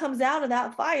what comes out of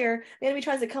that fire, the enemy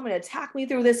tries to come and attack me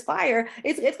through this fire,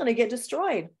 it's going to get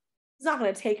destroyed. He's not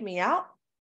going to take me out.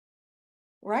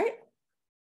 Right?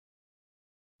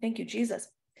 Thank you, Jesus.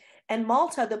 And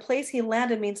Malta, the place he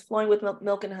landed, means flowing with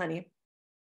milk and honey.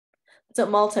 That's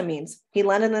what Malta means. He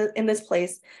landed in this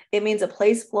place. It means a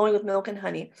place flowing with milk and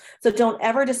honey. So don't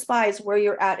ever despise where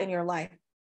you're at in your life.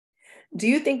 Do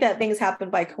you think that things happen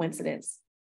by coincidence?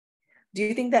 Do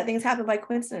you think that things happen by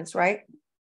coincidence, right?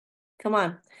 Come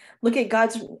on. Look at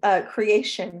God's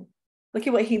creation. Look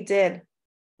at what he did,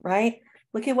 right?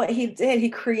 Look at what he did. He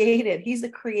created. He's the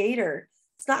creator.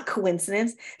 It's not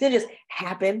coincidence. It didn't just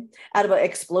happen out of an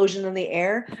explosion in the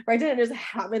air, right? It didn't just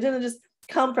happen. It didn't just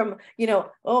come from,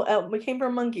 we came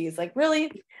from monkeys. Like,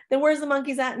 really? Then where's the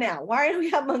monkeys at now? Why do we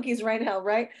have monkeys right now,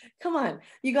 right? Come on.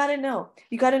 You got to know.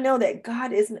 You got to know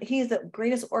that he is the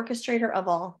greatest orchestrator of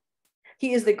all.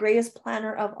 He is the greatest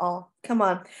planner of all. Come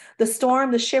on. The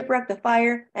storm, the shipwreck, the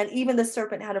fire, and even the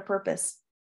serpent had a purpose.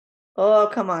 Oh,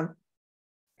 come on.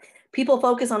 People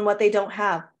focus on what they don't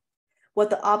have, what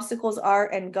the obstacles are,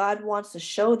 and God wants to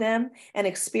show them an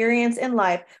experience in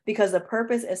life because the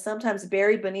purpose is sometimes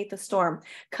buried beneath the storm.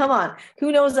 Come on.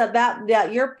 Who knows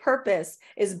that your purpose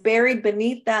is buried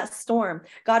beneath that storm?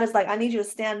 God is like, I need you to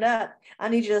stand up. I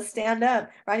need you to stand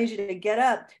up. Or I need you to get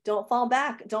up. Don't fall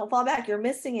back. Don't fall back. You're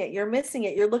missing it. You're missing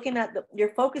it. You're looking at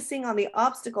you're focusing on the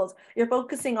obstacles. You're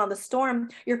focusing on the storm.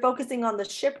 You're focusing on the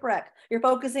shipwreck. You're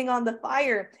focusing on the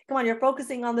fire. Come on. You're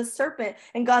focusing on the serpent.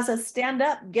 And God says, stand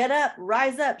up, get up,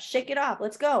 rise up, shake it off.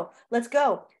 Let's go. Let's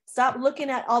go. Stop looking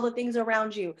at all the things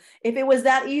around you. If it was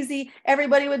that easy,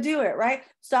 everybody would do it, right?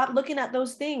 Stop looking at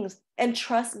those things and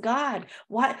trust God.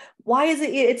 Why is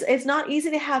it's not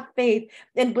easy to have faith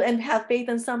and have faith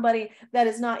in somebody that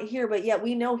is not here, but yet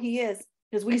we know he is,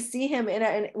 because we see him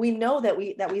and we know that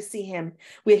we see him.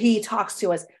 He talks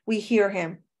to us. We hear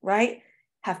him, right?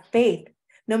 Have faith.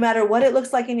 No matter what it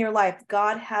looks like in your life,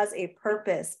 God has a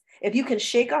purpose. If you can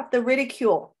shake off the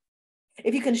ridicule,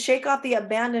 if you can shake off the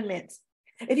abandonment,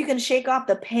 if you can shake off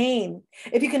the pain,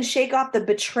 if you can shake off the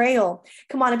betrayal,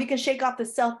 come on, if you can shake off the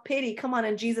self-pity, come on,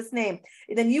 in Jesus' name,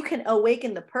 then you can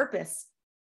awaken the purpose.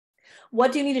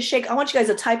 What do you need to shake? I want you guys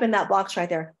to type in that box right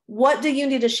there. What do you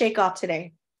need to shake off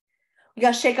today? You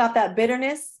got to shake off that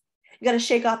bitterness. You got to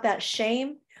shake off that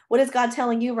shame. What is God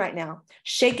telling you right now?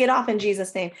 Shake it off in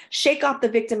Jesus' name. Shake off the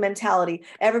victim mentality.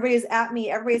 Everybody's at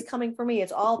me. Everybody's coming for me.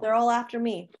 They're all after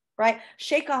me, right?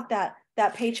 Shake off that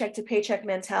paycheck to paycheck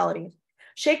mentality.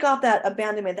 Shake off that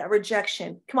abandonment, that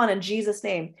rejection. Come on, in Jesus'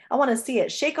 name. I want to see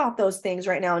it. Shake off those things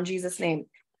right now in Jesus' name.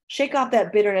 Shake off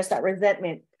that bitterness, that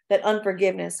resentment, that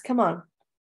unforgiveness. Come on.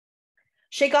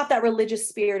 Shake off that religious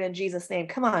spirit in Jesus' name.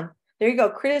 Come on. There you go.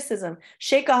 Criticism.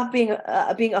 Shake off being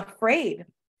afraid.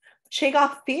 Shake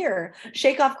off fear.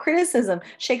 Shake off criticism.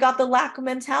 Shake off the lack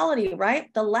mentality,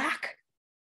 right? The lack.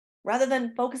 Rather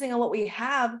than focusing on what we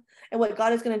have and what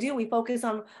God is going to do, we focus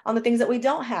on the things that we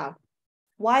don't have.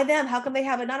 Why them? How come they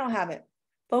have it and I don't have it?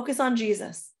 Focus on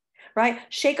Jesus, right?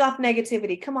 Shake off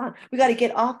negativity. Come on. We got to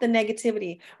get off the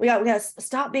negativity. We got to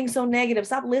stop being so negative.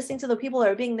 Stop listening to the people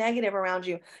that are being negative around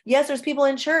you. Yes, there's people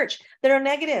in church that are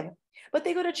negative, but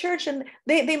they go to church and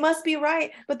they must be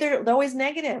right, but they're always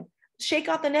negative. Shake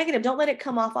off the negative. Don't let it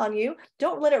come off on you.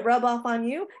 Don't let it rub off on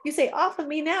you. You say, off of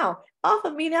me now. Off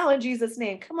of me now in Jesus'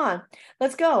 name. Come on.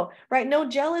 Let's go. Right? No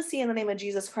jealousy in the name of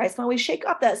Jesus Christ. Come on, we shake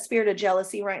off that spirit of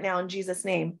jealousy right now in Jesus'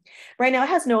 name. Right now, it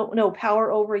has no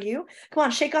power over you. Come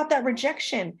on, shake off that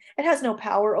rejection. It has no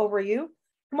power over you.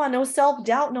 Come on, no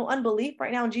self-doubt, no unbelief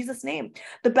right now in Jesus' name.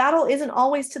 The battle isn't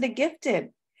always to the gifted.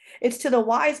 It's to the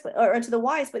wise, but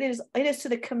it is to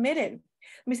the committed.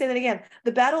 Let me say that again.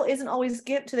 The battle isn't always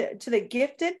to the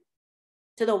gifted,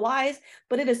 to the wise,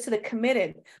 but it is to the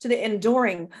committed, to the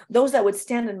enduring, those that would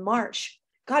stand and march.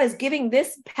 God is giving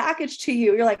this package to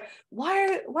you. You're like,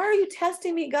 why are you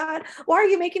testing me, God? Why are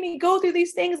you making me go through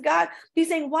these things, God? He's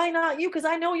saying, why not you? Because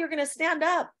I know you're going to stand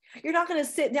up. You're not going to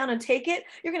sit down and take it.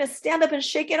 You're going to stand up and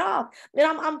shake it off. And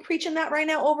I'm preaching that right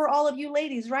now over all of you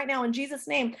ladies right now in Jesus'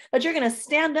 name, that you're going to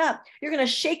stand up. You're going to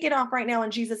shake it off right now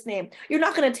in Jesus' name. You're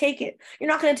not going to take it. You're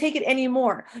not going to take it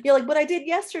anymore. You're like, but I did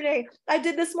yesterday. I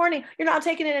did this morning. You're not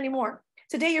taking it anymore.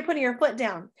 Today, you're putting your foot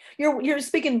down. You're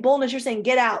speaking boldness. You're saying,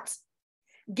 get out.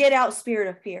 Get out, spirit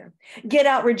of fear. Get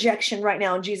out rejection right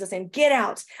now in Jesus' name. Get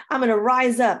out. I'm going to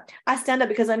rise up. I stand up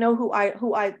because I know who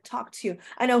I talk to.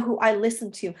 I know who I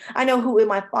listen to. I know who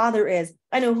my Father is.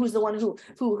 I know who's the one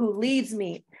who leads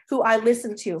me, who I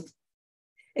listen to.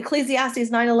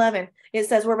 Ecclesiastes 9:11. It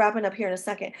says, we're wrapping up here in a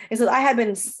second. It says,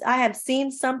 I have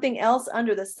seen something else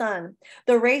under the sun.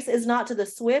 The race is not to the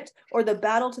swift or the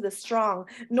battle to the strong,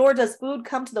 nor does food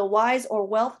come to the wise or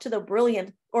wealth to the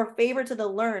brilliant or favor to the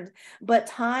learned, but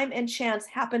time and chance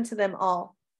happen to them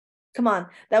all. Come on.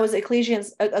 That was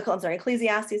Ecclesiastes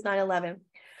 9:11.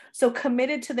 So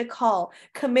committed to the call,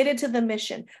 committed to the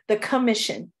mission, the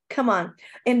commission. Come on.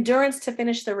 Endurance to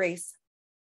finish the race.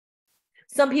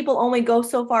 Some people only go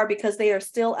so far because they are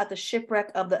still at the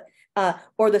shipwreck of the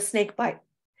or the snake bite.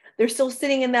 They're still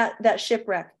sitting in that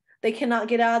shipwreck. They cannot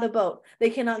get out of the boat. They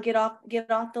cannot get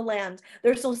off the land.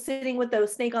 They're still sitting with the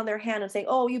snake on their hand and saying,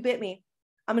 "Oh, you bit me.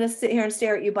 I'm going to sit here and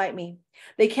stare at you bite me."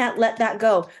 They can't let that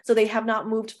go. So they have not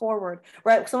moved forward,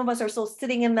 right? Some of us are still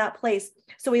sitting in that place.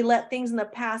 So we let things in the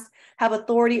past have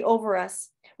authority over us,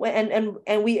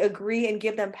 and we agree and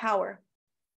give them power.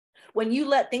 When you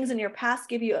let things in your past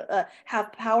give you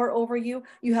have power over you,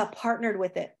 you have partnered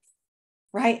with it,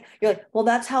 right? You're like, well,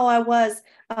 that's how I was.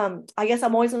 I guess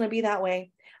I'm always going to be that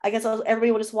way. I guess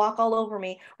everybody will just walk all over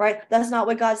me, right? That's not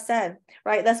what God said,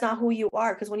 right? That's not who you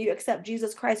are. Because when you accept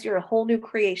Jesus Christ, you're a whole new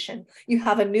creation. You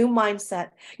have a new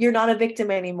mindset. You're not a victim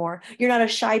anymore. You're not a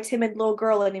shy, timid little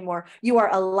girl anymore. You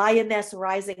are a lioness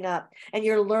rising up, and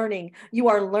you're learning. You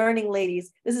are learning,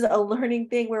 ladies. This is a learning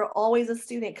thing. We're always a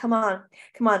student. Come on.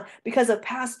 Because of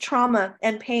past trauma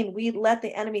and pain, we let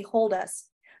the enemy hold us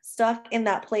stuck in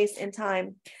that place in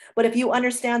time. But if you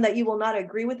understand that you will not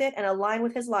agree with it and align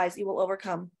with his lies, you will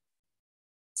overcome.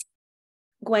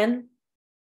 Gwen?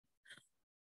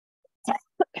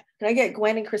 Can I get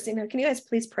Gwen and Christina? Can you guys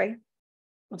please pray?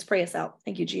 Let's pray us out.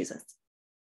 Thank you, Jesus.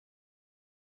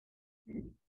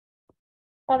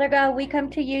 Father God, we come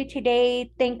to you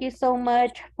today. Thank you so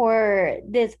much for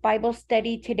this Bible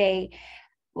study today.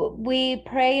 We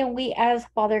pray and we ask,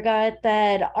 Father God,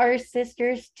 that our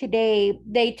sisters today,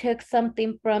 they took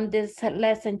something from this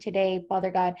lesson today,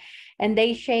 Father God, and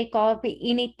they shake off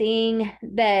anything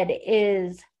that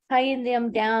is tying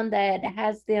them down, that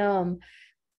has them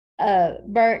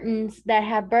burdens, that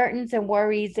have burdens and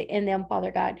worries in them,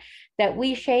 Father God, that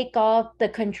we shake off the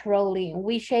controlling,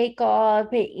 we shake off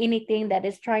anything that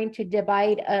is trying to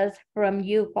divide us from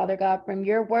you, Father God, from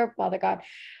your word, Father God.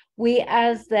 We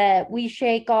ask that we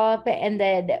shake off and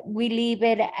that we leave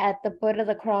it at the foot of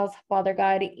the cross, Father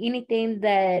God. Anything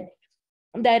that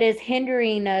is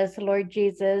hindering us, Lord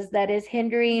Jesus, that is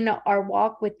hindering our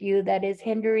walk with you, that is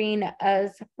hindering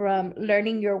us from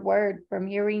learning your word, from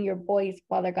hearing your voice,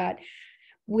 Father God.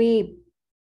 We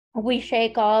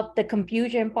shake off the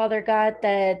confusion, Father God,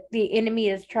 that the enemy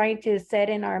is trying to set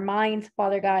in our minds,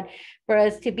 Father God, for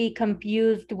us to be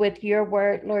confused with your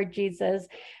word, Lord Jesus.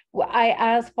 I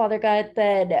ask, Father God,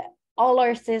 that all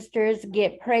our sisters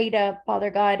get prayed up, Father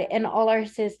God, and all our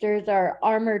sisters are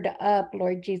armored up,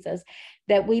 Lord Jesus,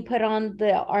 that we put on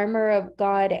the armor of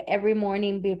God every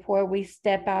morning before we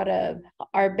step out of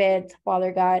our beds,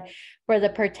 Father God, for the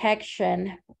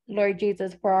protection, Lord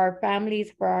Jesus, for our families,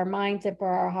 for our minds, and for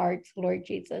our hearts, Lord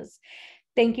Jesus.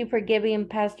 Thank you for giving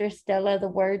Pastor Stella the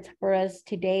words for us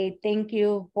today. Thank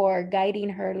you for guiding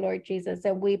her, Lord Jesus.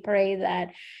 And we pray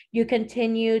that you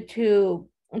continue to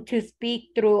speak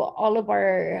through all of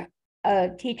our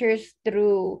teachers,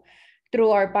 through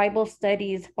our Bible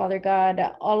studies, Father God,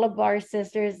 all of our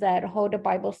sisters that hold a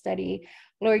Bible study.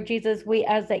 Lord Jesus, we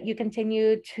ask that you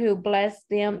continue to bless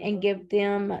them and give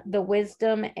them the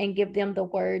wisdom and give them the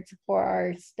words for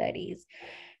our studies.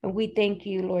 And we thank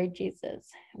you, Lord Jesus.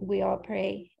 We all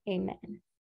pray. Amen.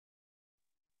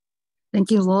 Thank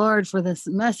you, Lord, for this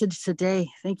message today.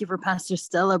 Thank you for Pastor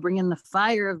Stella bringing the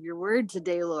fire of your word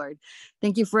today, Lord.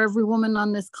 Thank you for every woman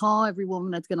on this call, every woman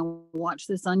that's going to watch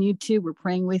this on YouTube. We're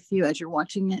praying with you as you're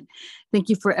watching it. Thank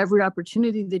you for every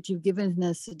opportunity that you've given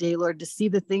us today, Lord, to see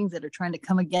the things that are trying to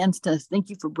come against us.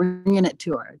 Thank you for bringing it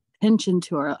to our attention,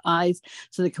 to our eyes,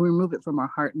 so that we can remove it from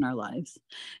our heart and our lives.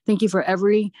 Thank you for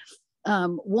every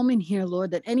woman here, Lord,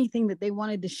 that anything that they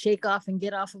wanted to shake off and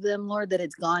get off of them, Lord, that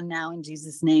it's gone now in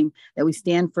Jesus' name, that we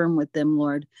stand firm with them,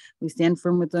 Lord. We stand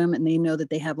firm with them, and they know that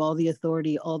they have all the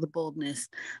authority, all the boldness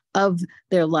of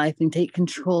their life, and take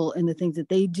control in the things that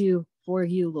they do for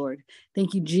you, Lord.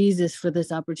 Thank you, Jesus, for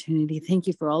this opportunity. Thank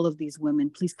you for all of these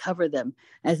women. Please cover them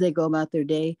as they go about their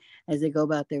day, as they go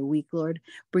about their week, Lord.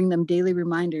 Bring them daily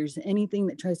reminders. Anything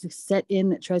that tries to set in,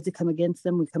 that tries to come against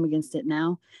them, we come against it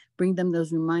now. Bring them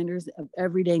those reminders of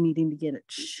every day needing to get it.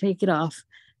 Shake it off.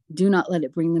 Do not let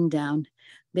it bring them down.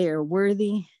 They are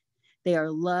worthy. They are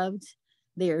loved.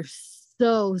 They are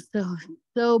so, so,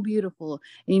 so beautiful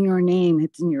in your name.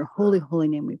 It's in your holy, holy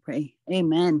name we pray.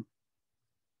 Amen.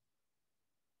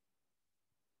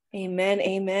 Amen.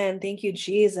 Amen. Thank you,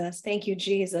 Jesus. Thank you,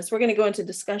 Jesus. We're going to go into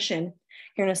discussion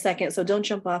here in a second. So don't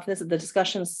jump off. The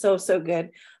discussion is so, so good.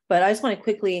 But I just want to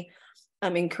quickly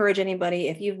encourage anybody,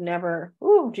 if you've never,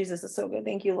 Jesus is so good.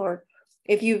 Thank you, Lord.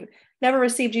 If you've never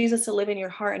received Jesus to live in your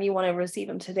heart and you want to receive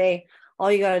him today,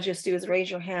 all you got to just do is raise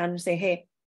your hand and say, hey,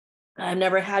 I've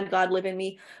never had God live in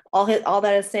me. All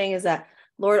that is saying is that,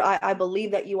 Lord, I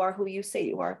believe that you are who you say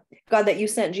you are. God, that you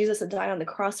sent Jesus to die on the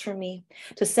cross for me,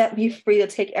 to set me free, to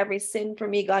take every sin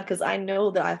from me, God, because I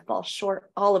know that I fall short.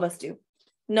 All of us do.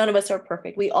 None of us are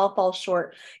perfect. We all fall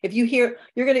short. If you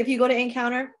go to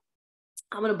Encounter,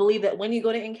 I'm going to believe that when you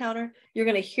go to Encounter, you're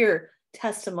going to hear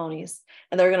testimonies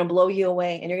and they're going to blow you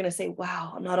away. And you're going to say,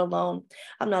 wow, I'm not alone.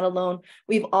 I'm not alone.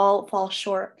 We've all fall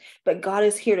short, but God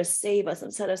is here to save us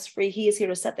and set us free. He is here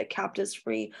to set the captives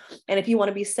free. And if you want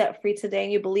to be set free today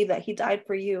and you believe that he died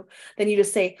for you, then you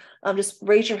just say, just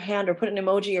raise your hand or put an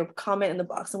emoji or comment in the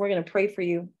box and we're going to pray for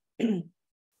you.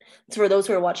 It's for those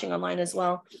who are watching online as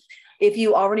well. If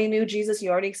you already knew Jesus, you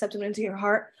already accepted him into your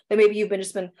heart, then maybe you've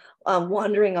been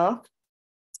wandering off.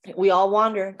 We all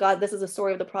wander. God, this is a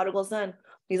story of the prodigal son.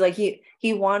 He's like, he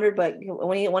wandered, but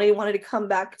when he wanted to come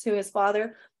back to his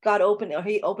father, he opened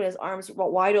his arms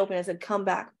wide open and said, come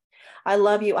back. I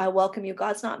love you. I welcome you.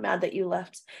 God's not mad that you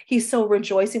left. He's so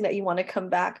rejoicing that you want to come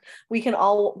back. We can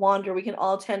all wander. We can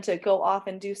all tend to go off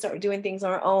and start doing things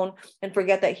on our own and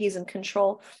forget that he's in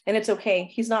control. And it's okay.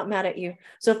 He's not mad at you.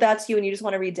 So if that's you and you just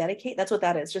want to rededicate, that's what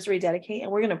that is. Just rededicate.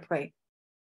 And we're going to pray.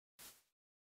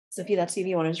 So if that's you,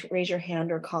 you want to just raise your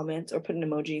hand or comment or put an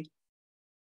emoji.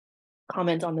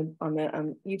 Comment on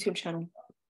the YouTube channel.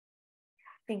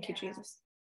 Thank you, Jesus.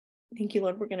 Thank you,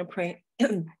 Lord. We're going to pray.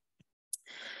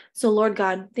 So, Lord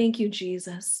God, thank you,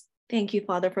 Jesus. Thank you,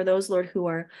 Father, for those, Lord,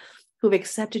 who've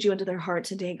accepted you into their heart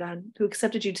today, God, who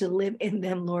accepted you to live in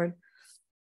them, Lord.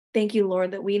 Thank you,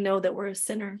 Lord, that we know that we're a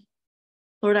sinner.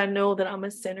 Lord, I know that I'm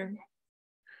a sinner.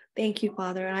 Thank you,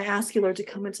 Father. And I ask you, Lord, to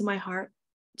come into my heart,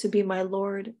 to be my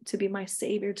Lord, to be my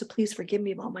Savior, to please forgive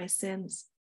me of all my sins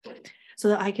so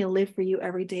that I can live for you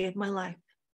every day of my life.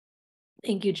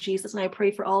 Thank you, Jesus. And I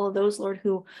pray for all of those, Lord,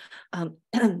 who have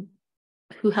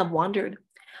wandered.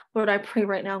 Lord, I pray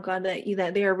right now, God, that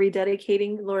they are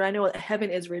rededicating. Lord, I know that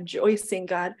heaven is rejoicing,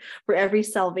 God, for every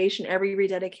salvation, every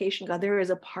rededication. God, there is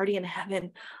a party in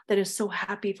heaven that is so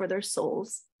happy for their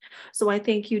souls. So I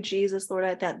thank you, Jesus,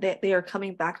 Lord, that they are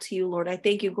coming back to you, Lord. I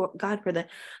thank you, God, for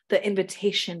the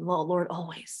invitation, well, Lord,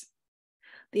 always.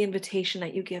 The invitation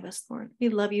that you give us, Lord. We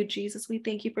love you, Jesus. We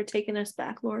thank you for taking us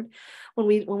back, Lord, when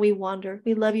we wander.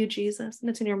 We love you, Jesus. And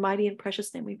it's in your mighty and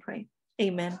precious name we pray.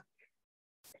 Amen.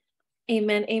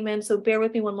 Amen. Amen. So bear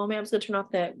with me one moment. I'm just going to turn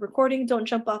off the recording. Don't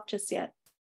jump off just yet.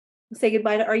 Say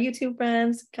goodbye to our YouTube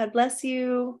friends. God bless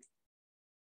you.